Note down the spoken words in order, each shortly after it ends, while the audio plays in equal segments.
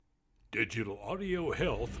Digital audio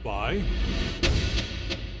health by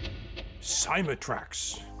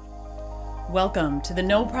Simatrax. Welcome to the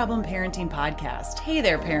No Problem Parenting Podcast. Hey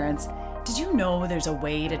there, parents. Did you know there's a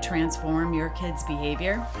way to transform your kids'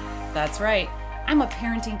 behavior? That's right. I'm a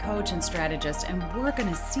parenting coach and strategist, and we're going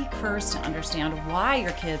to seek first to understand why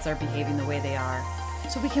your kids are behaving the way they are,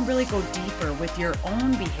 so we can really go deeper with your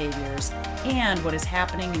own behaviors and what is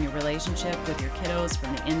happening in your relationship with your kiddos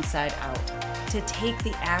from the inside out, to take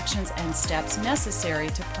the actions and steps necessary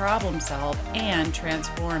to problem solve and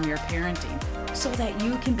transform your parenting so that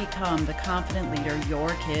you can become the confident leader your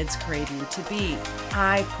kids crave you to be.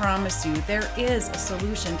 I promise you there is a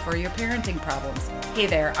solution for your parenting problems. Hey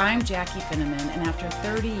there, I'm Jackie Finneman, and after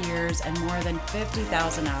 30 years and more than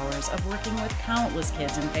 50,000 hours of working with countless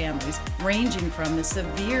kids and families, ranging from the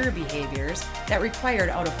severe behaviors that required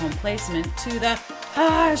out-of-home placement to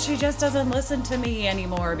the, she just doesn't listen to me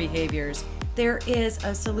anymore behaviors, there is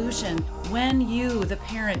a solution. When you, the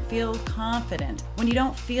parent, feel confident, when you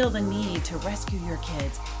don't feel the need to rescue your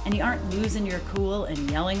kids, and you aren't losing your cool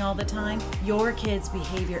and yelling all the time, your kids'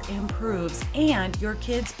 behavior improves and your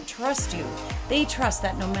kids trust you. They trust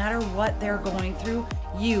that no matter what they're going through,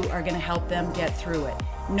 you are going to help them get through it.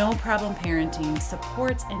 No Problem Parenting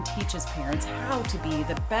supports and teaches parents how to be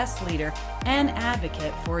the best leader and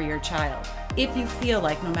advocate for your child. If you feel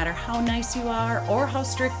like no matter how nice you are or how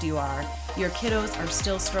strict you are, your kiddos are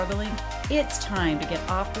still struggling, it's time to get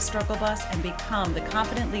off the struggle bus and become the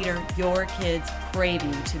confident leader your kids crave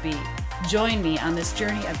you to be. Join me on this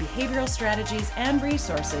journey of behavioral strategies and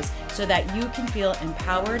resources so that you can feel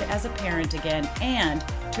empowered as a parent again and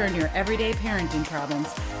turn your everyday parenting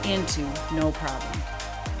problems into no problem.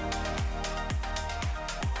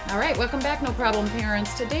 All right, welcome back, No Problem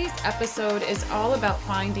Parents. Today's episode is all about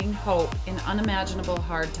finding hope in unimaginable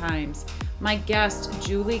hard times. My guest,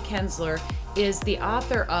 Julie Kenzler, is the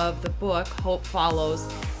author of the book Hope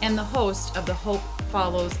Follows and the host of the Hope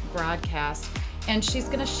Follows broadcast. And she's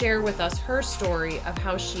going to share with us her story of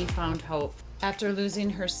how she found hope. After losing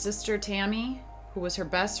her sister Tammy, who was her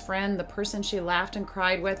best friend, the person she laughed and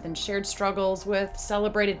cried with and shared struggles with,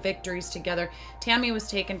 celebrated victories together, Tammy was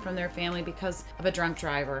taken from their family because of a drunk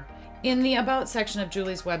driver. In the About section of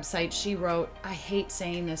Julie's website, she wrote, "I hate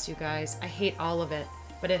saying this, you guys. I hate all of it,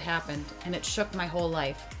 but it happened, and it shook my whole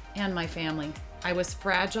life and my family. I was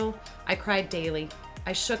fragile. I cried daily.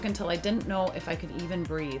 I shook until I didn't know if I could even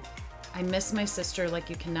breathe. I miss my sister like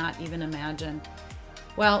you cannot even imagine."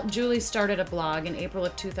 Well, Julie started a blog in April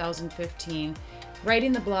of 2015.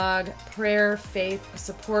 Writing the blog, prayer, faith, a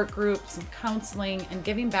support group, some counseling, and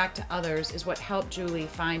giving back to others is what helped Julie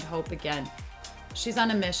find hope again. She's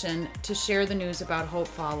on a mission to share the news about Hope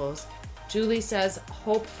Follows. Julie says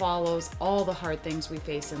hope follows all the hard things we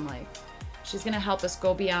face in life. She's going to help us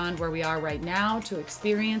go beyond where we are right now to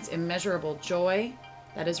experience immeasurable joy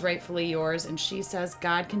that is rightfully yours, and she says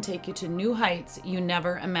God can take you to new heights you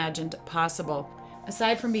never imagined possible.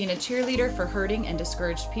 Aside from being a cheerleader for hurting and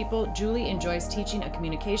discouraged people, Julie enjoys teaching a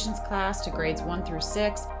communications class to grades 1 through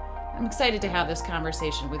 6. I'm excited to have this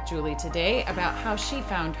conversation with Julie today about how she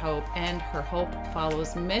found hope and her Hope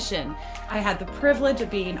Follows mission. I had the privilege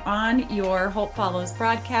of being on your Hope Follows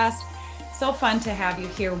broadcast. So fun to have you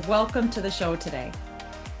here. Welcome to the show today.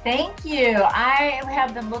 Thank you. I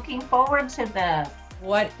have been looking forward to this.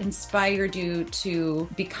 What inspired you to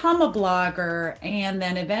become a blogger and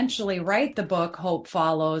then eventually write the book Hope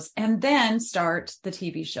Follows and then start the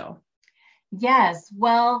TV show? Yes.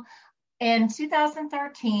 Well, in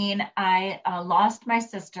 2013, I lost my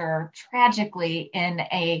sister tragically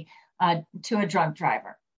to a drunk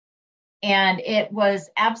driver. And it was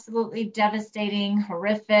absolutely devastating,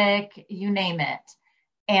 horrific, you name it.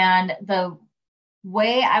 And the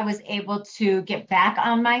way I was able to get back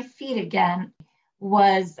on my feet again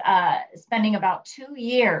was spending about 2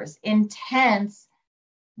 years intense,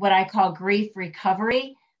 what I call grief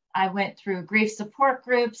recovery. I went through grief support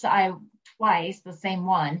groups, twice, the same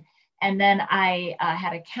one. And then I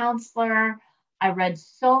had a counselor. I read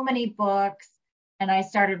so many books and I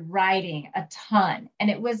started writing a ton.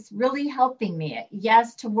 And it was really helping me,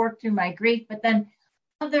 yes, to work through my grief, but then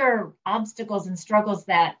other obstacles and struggles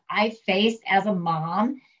that I faced as a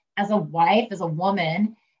mom, as a wife, as a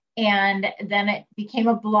woman. And then it became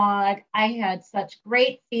a blog. I had such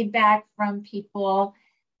great feedback from people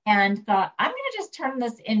and thought, I'm going to just turn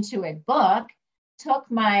this into a book.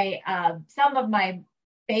 Took my some of my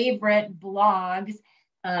favorite blogs,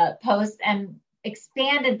 posts, and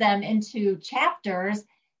expanded them into chapters.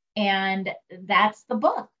 And that's the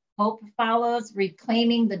book, Hope Follows,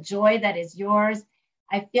 Reclaiming the Joy That Is Yours.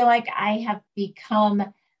 I feel like I have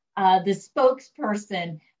become the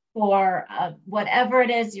spokesperson for whatever it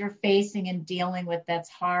is you're facing and dealing with that's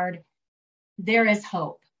hard, there is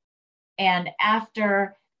hope. And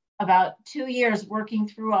after about 2 years working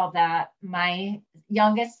through all that, my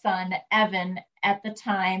youngest son, Evan, at the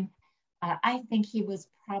time, I think he was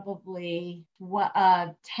probably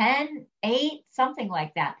 10, 8, something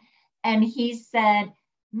like that. And he said,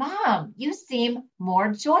 Mom, you seem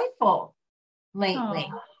more joyful lately.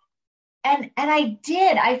 Oh. And I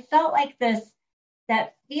did. I felt like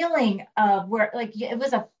that feeling of where like it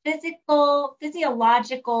was a physical,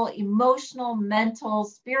 physiological, emotional, mental,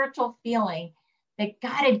 spiritual feeling that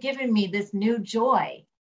God had given me this new joy.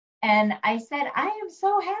 And I said, I am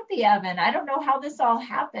so happy, Evan. I don't know how this all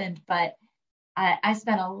happened, but I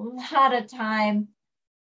spent a lot of time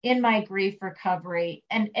in my grief recovery.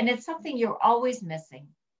 And it's something you're always missing.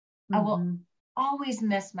 I will always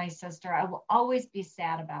miss my sister. I will always be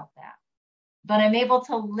sad about that. But I'm able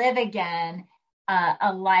to live again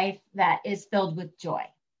a life that is filled with joy.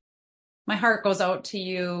 My heart goes out to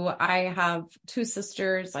you. I have 2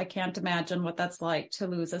 sisters. I can't imagine what that's like to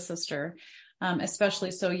lose a sister,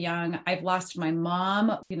 especially so young. I've lost my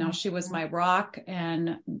mom. You know, she was my rock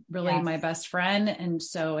and really my best friend.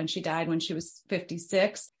 And she died when she was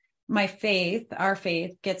 56. Our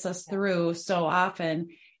faith gets us through so often.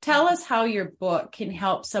 Tell us how your book can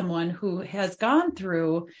help someone who has gone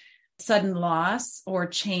through sudden loss or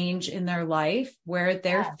change in their life where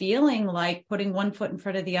they're feeling like putting one foot in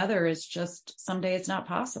front of the other is just someday it's not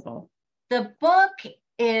possible. The book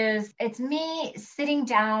it's me sitting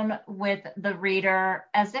down with the reader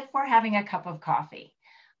as if we're having a cup of coffee.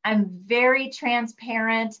 I'm very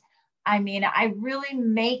transparent. I mean, I really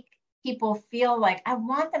make people feel like I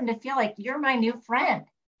want them to feel like you're my new friend.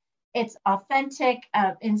 It's authentic,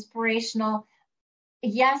 inspirational.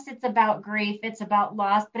 Yes, it's about grief, it's about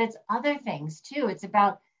loss, but it's other things too. It's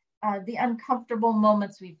about the uncomfortable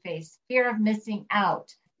moments we face, fear of missing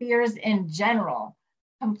out, fears in general,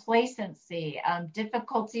 complacency,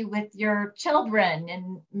 difficulty with your children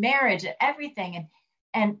and marriage, everything.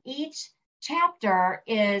 And each chapter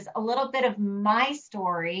is a little bit of my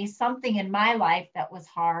story, something in my life that was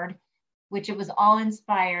hard, which it was all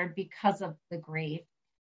inspired because of the grief.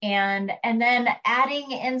 And then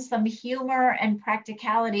adding in some humor and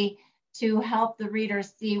practicality to help the reader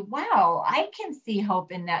see, wow, I can see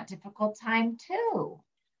hope in that difficult time too.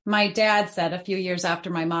 My dad said a few years after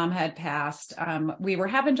my mom had passed, we were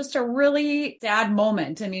having just a really sad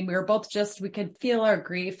moment. I mean, we were both we could feel our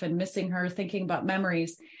grief and missing her, thinking about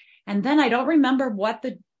memories. And then I don't remember what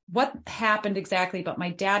happened exactly, but my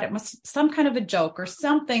dad, it was some kind of a joke or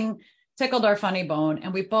something tickled our funny bone.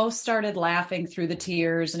 And we both started laughing through the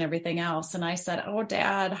tears and everything else. And I said, oh,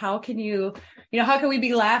 Dad, how can we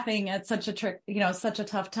be laughing at such a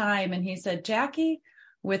tough time? And he said, Jackie,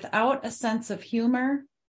 without a sense of humor,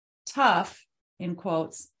 tough, in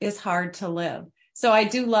quotes, is hard to live. So I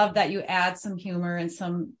do love that you add some humor and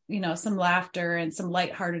some laughter and some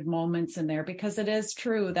lighthearted moments in there, because it is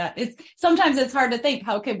true that sometimes it's hard to think,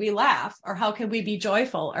 how can we laugh or how can we be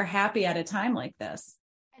joyful or happy at a time like this?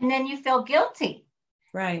 And then you feel guilty.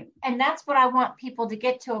 Right. And that's what I want people to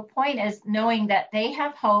get to a point, is knowing that they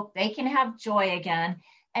have hope, they can have joy again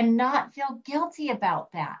and not feel guilty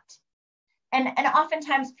about that. And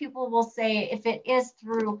oftentimes people will say, if it is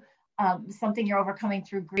through something you're overcoming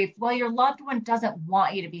through grief, well, your loved one doesn't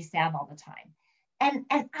want you to be sad all the time. And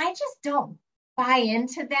I just don't buy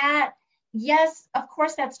into that. Yes, of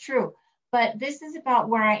course that's true. But this is about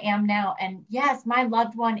where I am now. And yes, my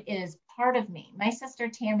loved one is part of me. My sister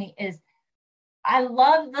Tammy I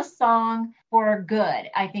love the song For Good.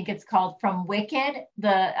 I think it's called, from Wicked,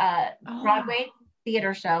 the Broadway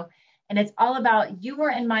theater show. And it's all about, you were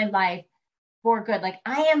in my life for good. Like,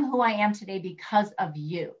 I am who I am today because of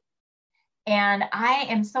you. And I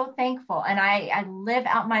am so thankful. And I live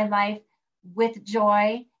out my life with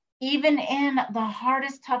joy, even in the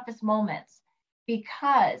hardest, toughest moments,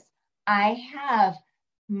 because I have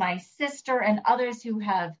my sister and others who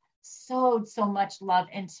have sowed so much love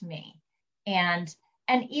into me. And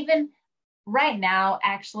even right now,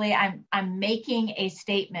 actually, I'm making a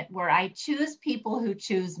statement where I choose people who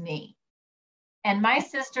choose me. And my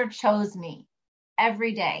sister chose me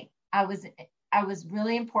every day. I was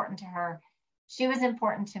really important to her. She was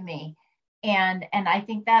important to me. And I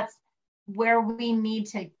think that's where we need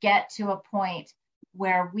to get to a point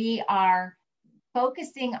where we are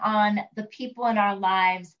focusing on the people in our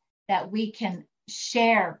lives that we can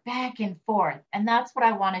share back and forth. And that's what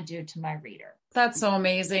I want to do to my reader. That's so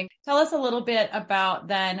amazing. Tell us a little bit about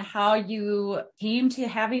then how you came to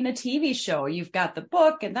having a TV show. You've got the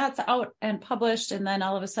book and that's out and published. And then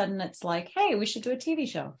all of a sudden it's like, hey, we should do a TV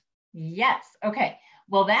show. Yes. Okay.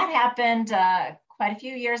 Well, that happened quite a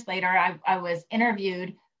few years later. I was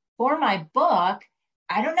interviewed for my book.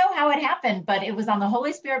 I don't know how it happened, but it was on the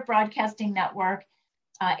Holy Spirit Broadcasting Network,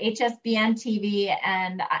 HSBN TV.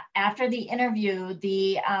 And after the interview,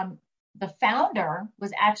 the founder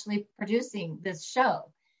was actually producing this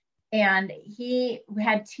show. And he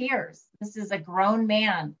had tears. This is a grown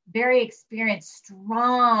man, very experienced,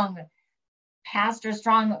 strong pastor,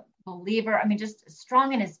 strong believer. I mean, just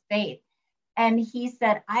strong in his faith. And he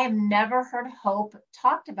said, I have never heard hope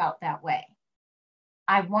talked about that way.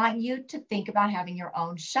 I want you to think about having your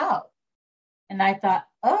own show. And I thought,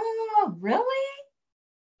 oh, really?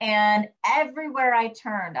 And everywhere I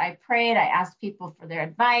turned, I prayed, I asked people for their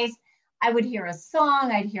advice. I would hear a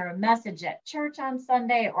song, I'd hear a message at church on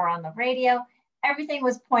Sunday or on the radio. Everything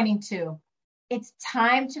was pointing to, it's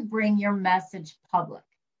time to bring your message public.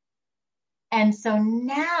 And so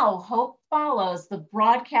now Hope Follows, the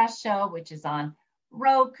broadcast show, which is on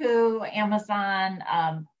Roku, Amazon,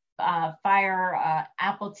 Fire,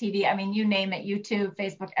 Apple TV, I mean, you name it, YouTube,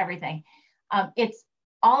 Facebook, everything. It's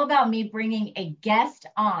all about me bringing a guest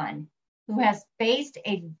on who has faced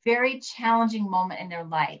a very challenging moment in their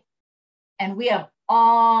life. And we have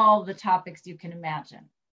all the topics you can imagine.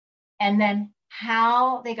 And then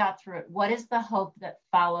how they got through it. What is the hope that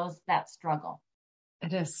follows that struggle?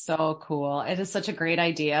 It is so cool. It is such a great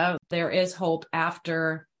idea. There is hope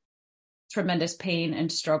after tremendous pain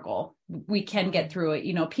and struggle. We can get through it.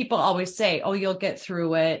 You know, people always say, oh, you'll get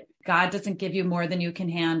through it. God doesn't give you more than you can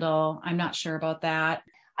handle. I'm not sure about that.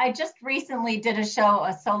 I just recently did a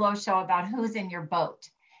solo show about who's in your boat.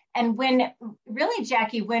 And really,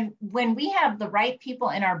 Jackie, when we have the right people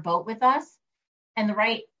in our boat with us and the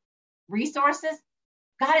right resources,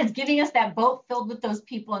 God is giving us that boat filled with those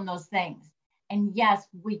people and those things. And yes,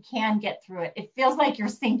 we can get through it. It feels like you're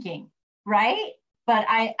sinking, right? But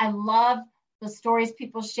I love the stories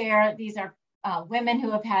people share. These are women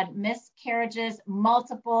who have had miscarriages,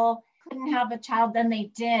 multiple, couldn't have a child, then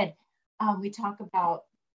they did. We talk about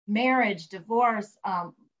marriage, divorce,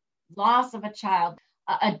 loss of a child,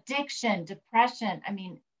 addiction, depression. I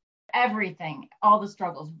mean, everything, all the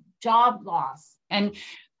struggles, job loss. And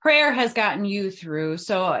prayer has gotten you through.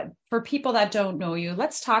 So for people that don't know you,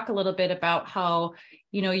 let's talk a little bit about how,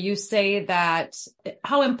 you know, you say that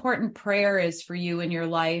how important prayer is for you in your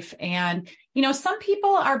life. And, you know, some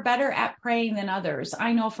people are better at praying than others.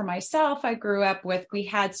 I know for myself, I grew up with, we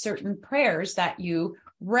had certain prayers that you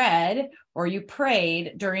read or you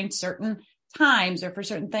prayed during certain times or for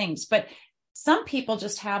certain things. But some people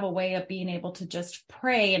just have a way of being able to just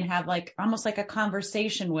pray and have like almost like a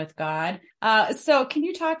conversation with God. So can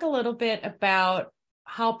you talk a little bit about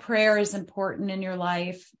how prayer is important in your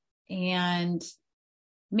life and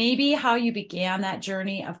maybe how you began that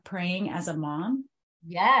journey of praying as a mom?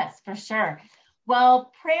 Yes, for sure.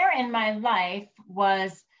 Well, prayer in my life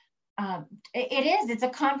was, it's a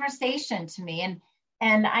conversation to me.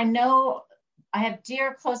 And I know I have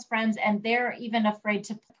dear close friends and they're even afraid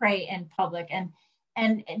to pray in public.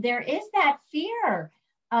 And there is that fear.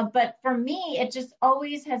 But for me, it just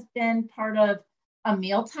always has been part of a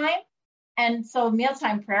mealtime. And so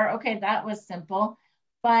mealtime prayer, okay, that was simple.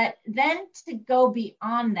 But then to go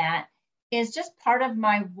beyond that is just part of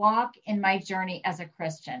my walk in my journey as a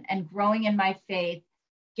Christian and growing in my faith,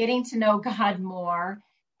 getting to know God more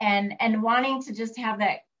and wanting to just have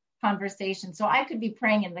that conversation. So I could be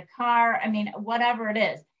praying in the car. I mean, whatever it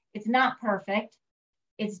is, it's not perfect.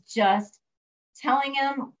 It's just telling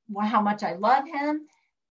him how much I love him,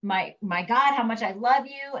 my God, how much I love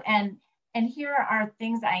you. And here are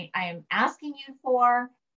things I am asking you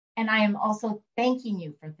for. And I am also thanking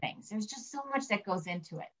you for things. There's just so much that goes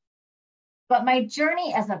into it. But my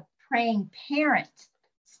journey as a praying parent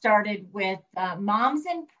started with Moms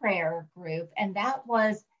in Prayer group. And that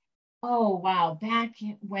was, oh, wow, back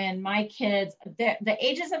when my kids, the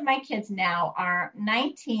ages of my kids now are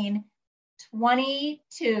 19,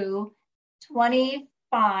 22,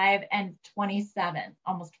 25, and 27,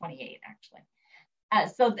 almost 28,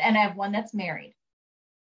 actually. And I have one that's married.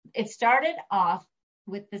 It started off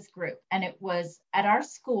with this group, and it was at our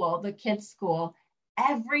school, the kids' school.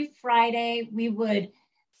 Every Friday, we would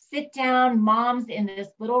sit down, moms in this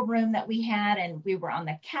little room that we had, and we were on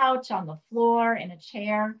the couch, on the floor, in a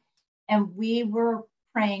chair, and we were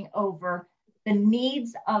praying over the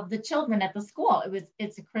needs of the children at the school.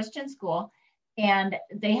 It's a Christian school, and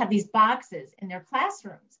they had these boxes in their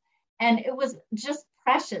classrooms, and it was just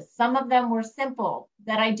precious. Some of them were simple,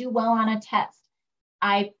 that I do well on a test.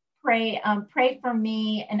 I pray for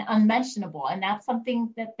me and unmentionable, and that's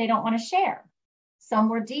something that they don't want to share. Some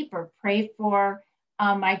were deeper. Pray for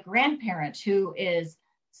my grandparent who is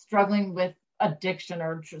struggling with addiction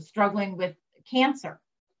or struggling with cancer.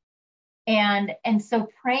 And so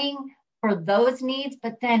praying for those needs,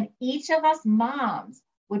 but then each of us moms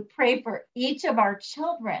would pray for each of our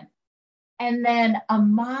children. And then a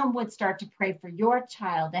mom would start to pray for your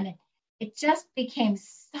child. And it just became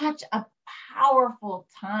such a powerful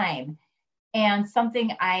time and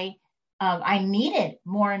something I needed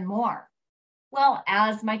more and more. Well,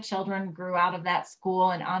 as my children grew out of that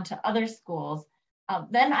school and onto other schools,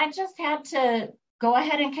 then I just had to go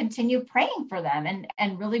ahead and continue praying for them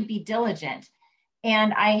and really be diligent.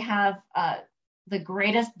 And I have the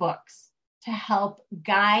greatest books to help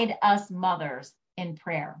guide us mothers in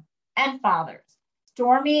prayer and fathers.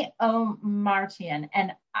 Stormy O. Martin,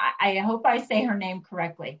 and I hope I say her name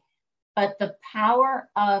correctly, but The Power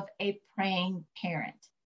of a Praying Parent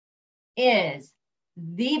is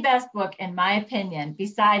the best book, in my opinion,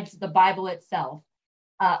 besides the Bible itself,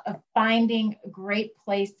 of finding great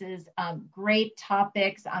places, great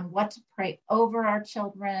topics on what to pray over our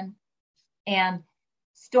children. And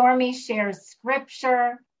Stormy shares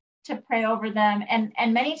scripture to pray over them.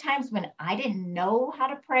 And many times when I didn't know how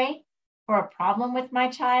to pray for a problem with my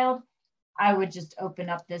child, I would just open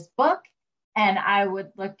up this book and I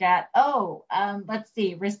would look at, let's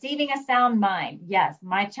see, receiving a sound mind. Yes,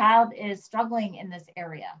 my child is struggling in this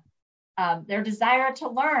area. Their desire to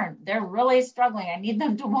learn, they're really struggling. I need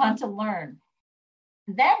them to want to learn.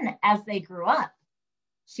 Then as they grew up,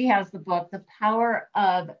 she has the book, The Power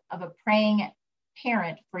of a Praying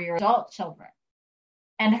Parent for Your Adult Children.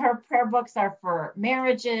 And her prayer books are for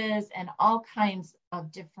marriages and all kinds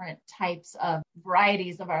of different types of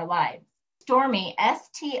varieties of our lives. Stormy,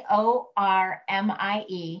 Stormie,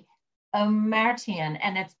 Omartian,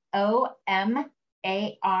 and it's Omartian.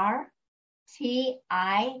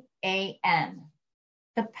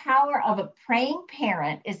 The Power of a Praying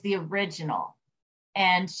Parent is the original.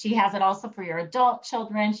 And she has it also for your adult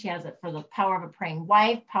children. She has it for the Power of a Praying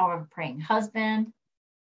Wife, Power of a Praying Husband.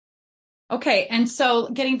 Okay, and so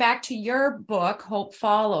getting back to your book, Hope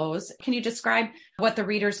Follows, can you describe what the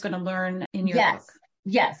reader's going to learn in your book?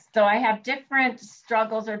 Yes. So I have different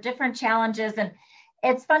struggles or different challenges. And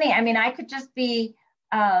it's funny. I mean, I could just be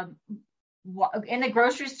in the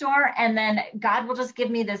grocery store and then God will just give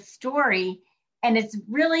me this story. And it's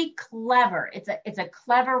really clever. It's a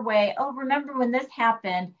clever way. Oh, remember when this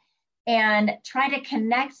happened? And try to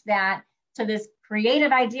connect that to this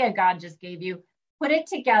creative idea God just gave you, put it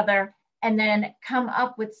together, and then come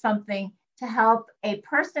up with something to help a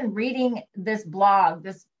person reading this blog,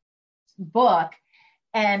 this book,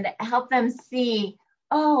 and help them see,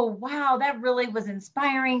 oh, wow, that really was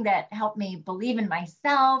inspiring. That helped me believe in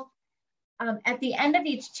myself. At the end of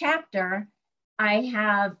each chapter, I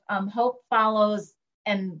have Hope Follows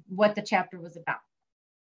and what the chapter was about.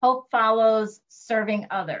 Hope follows serving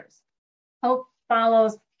others. Hope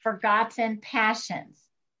follows forgotten passions.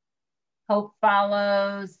 Hope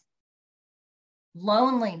follows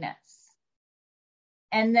loneliness.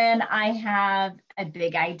 And then I have a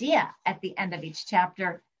big idea at the end of each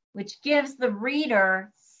chapter, which gives the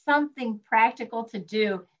reader something practical to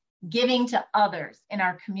do, giving to others in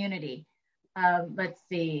our community. Let's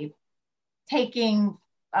see, taking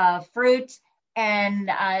fruit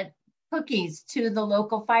and cookies to the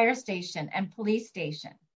local fire station and police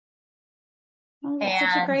station. Oh, that's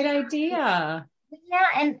such a great idea. Yeah,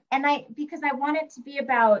 and because I want it to be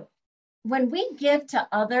about when we give to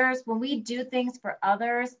others, when we do things for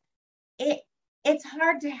others, it's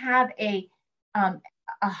hard to have a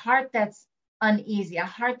heart that's uneasy, a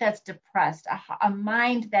heart that's depressed, a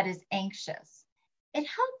mind that is anxious. It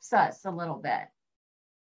helps us a little bit.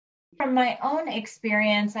 From my own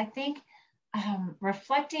experience, I think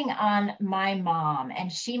reflecting on my mom,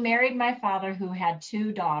 and she married my father who had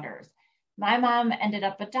 2 daughters. My mom ended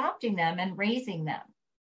up adopting them and raising them.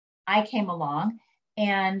 I came along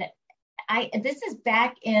and this is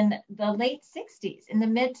back in the late 60s, in the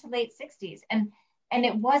mid to late 60s. And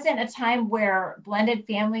it wasn't a time where blended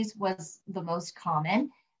families was the most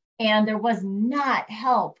common. And there was not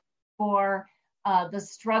help for the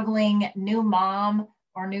struggling new mom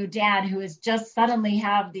or new dad who is just suddenly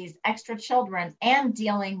have these extra children and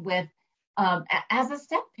dealing with as a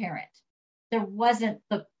step parent. There wasn't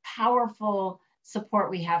the powerful support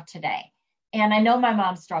we have today. And I know my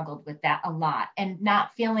mom struggled with that a lot and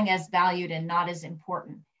not feeling as valued and not as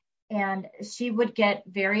important. And she would get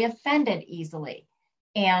very offended easily.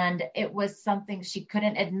 And it was something she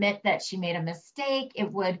couldn't admit that she made a mistake.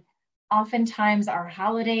 It would oftentimes our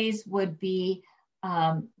holidays would be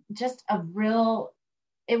just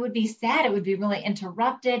it would be sad. It would be really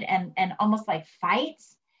interrupted and almost like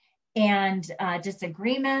fights and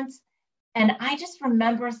disagreements. And I just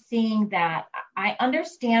remember seeing that. I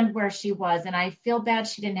understand where she was, and I feel bad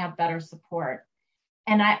she didn't have better support.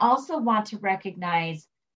 And I also want to recognize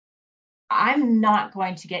I'm not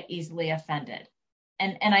going to get easily offended.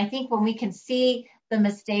 And I think when we can see the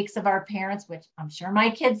mistakes of our parents, which I'm sure my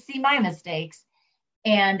kids see my mistakes,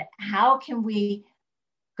 and how can we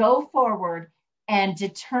go forward and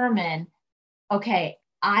determine, okay,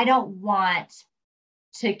 I don't want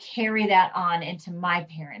to carry that on into my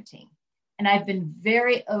parenting. And I've been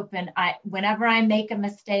very open. Whenever I make a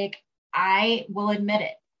mistake, I will admit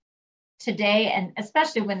it today, and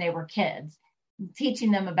especially when they were kids, teaching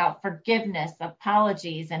them about forgiveness,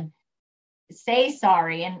 apologies, and say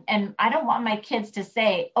sorry. And I don't want my kids to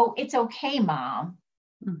say, oh, it's okay, Mom.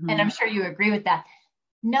 Mm-hmm. And I'm sure you agree with that.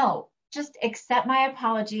 No, just accept my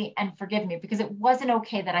apology and forgive me, because it wasn't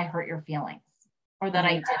okay that I hurt your feelings, or that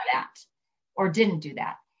I did that or didn't do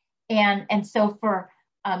that. And so for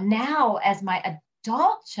now, as my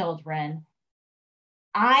adult children,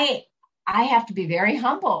 I have to be very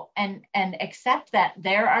humble and accept that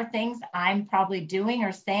there are things I'm probably doing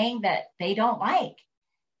or saying that they don't like.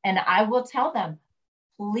 And I will tell them,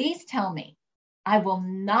 please tell me. I will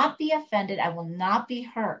not be offended. I will not be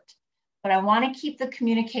hurt. But I want to keep the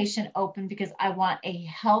communication open, because I want a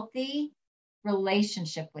healthy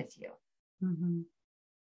relationship with you. Mm-hmm.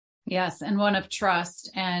 Yes, and one of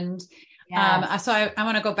trust. And Yes. so I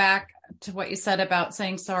want to go back to what you said about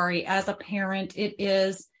saying sorry. As a parent, it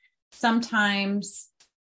is sometimes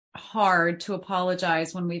hard to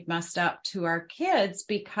apologize when we've messed up to our kids,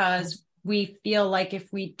 because we feel like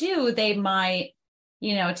if we do, they might,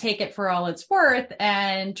 take it for all it's worth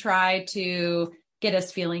and try to get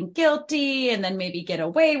us feeling guilty, and then maybe get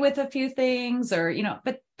away with a few things, or,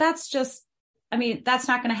 but that's just, that's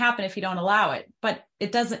not going to happen if you don't allow it. But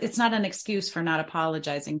it's not an excuse for not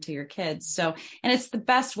apologizing to your kids. So, and it's the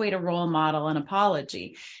best way to role model an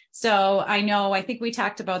apology. So I think we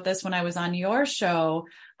talked about this when I was on your show,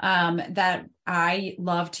 that I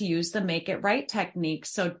love to use the make it right technique.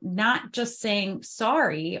 So not just saying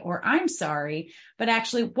sorry or I'm sorry, but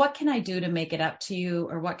actually, what can I do to make it up to you?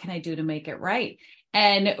 Or what can I do to make it right?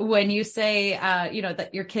 And when you say,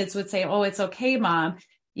 that your kids would say, oh, it's okay, Mom.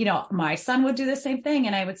 My son would do the same thing.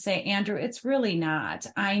 And I would say, Andrew, it's really not.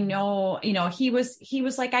 I know, he was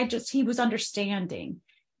like, he was understanding,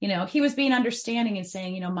 he was being understanding and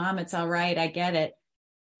saying, Mom, it's all right. I get it.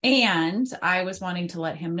 And I was wanting to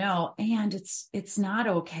let him know, and it's not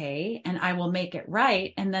okay. And I will make it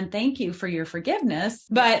right. And then thank you for your forgiveness,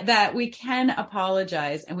 but that we can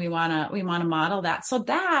apologize, and we want to model that, so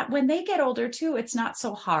that when they get older too, it's not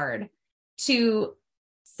so hard to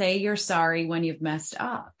say you're sorry when you've messed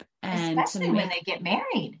up. And especially when they get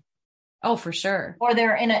married. Oh, for sure. Or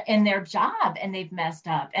they're in their job and they've messed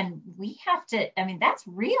up. And we have to, that's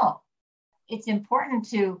real. It's important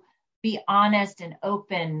to be honest and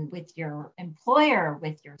open with your employer,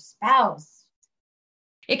 with your spouse.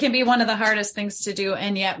 It can be one of the hardest things to do,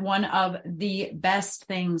 and yet one of the best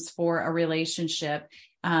things for a relationship,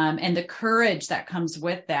 and the courage that comes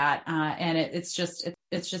with that. And it's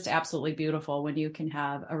just absolutely beautiful when you can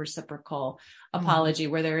have a reciprocal apology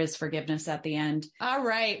where there is forgiveness at the end. All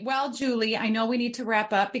right. Well, Julie, I know we need to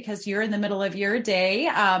wrap up because you're in the middle of your day.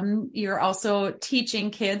 You're also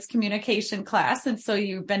teaching kids communication class. And so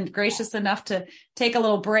you've been gracious enough to take a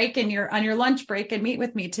little break on your lunch break and meet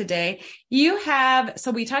with me today.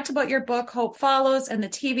 So we talked about your book, Hope Follows, and the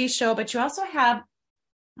TV show, but you also have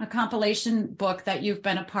a compilation book that you've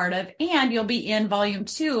been a part of, and you'll be in volume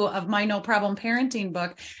 2 of my No Problem Parenting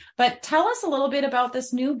book. But tell us a little bit about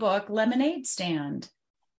this new book, Lemonade Stand.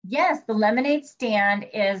 Yes, the Lemonade Stand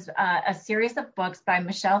is a series of books by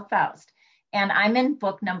Michelle Faust, and I'm in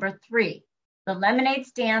book number 3, The Lemonade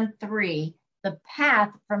Stand 3, The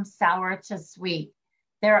Path from Sour to Sweet.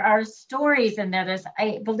 There are stories in there. There's,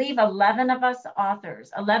 I believe, 11 of us authors,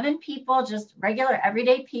 11 people, just regular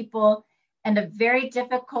everyday people, and a very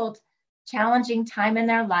difficult, challenging time in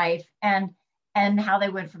their life, and how they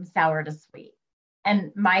went from sour to sweet.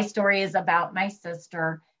 And my story is about my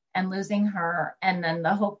sister and losing her, and then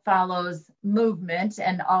the Hope Follows movement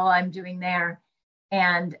and all I'm doing there.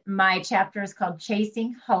 And my chapter is called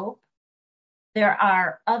Chasing Hope. There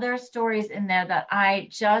are other stories in there that I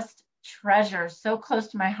just treasure so close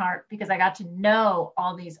to my heart, because I got to know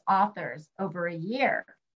all these authors over a year.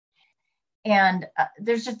 And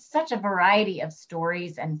there's just such a variety of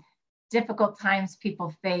stories and difficult times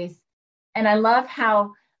people face. And I love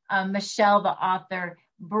how Michelle, the author,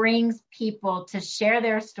 brings people to share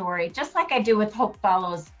their story, just like I do with Hope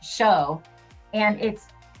Follows show. And it's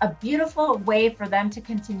a beautiful way for them to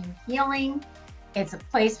continue healing. It's a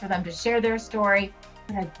place for them to share their story,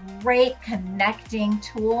 but a great connecting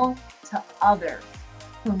tool to others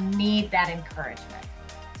who need that encouragement.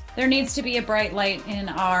 There needs to be a bright light in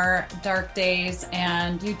our dark days,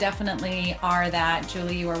 and you definitely are that,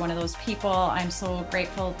 Julie. You are one of those people. I'm so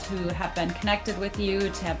grateful to have been connected with you,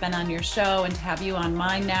 to have been on your show, and to have you on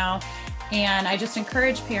mine now. And I just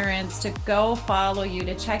encourage parents to go follow you,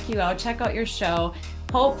 to check you out, check out your show,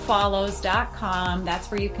 hopefollows.com.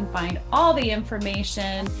 That's where you can find all the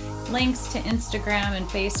information, links to Instagram and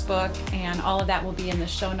Facebook, and all of that will be in the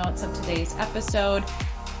show notes of today's episode.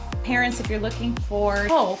 Parents, if you're looking for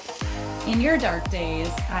hope in your dark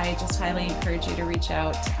days, I just highly encourage you to reach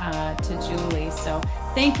out to Julie. So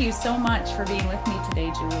thank you so much for being with me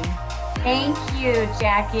today, Julie. Thank you,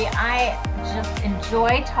 Jackie. I just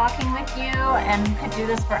enjoy talking with you and could do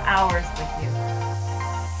this for hours with you.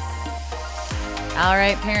 All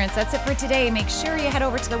right, parents, that's it for today. Make sure you head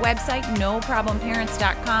over to the website,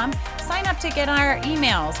 noproblemparents.com. Sign up to get our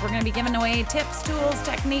emails. We're going to be giving away tips, tools,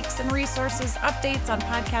 techniques, and resources, updates on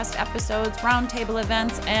podcast episodes, roundtable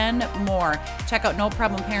events, and more. Check out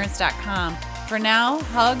noproblemparents.com. For now,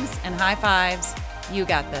 hugs and high fives. You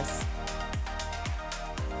got this.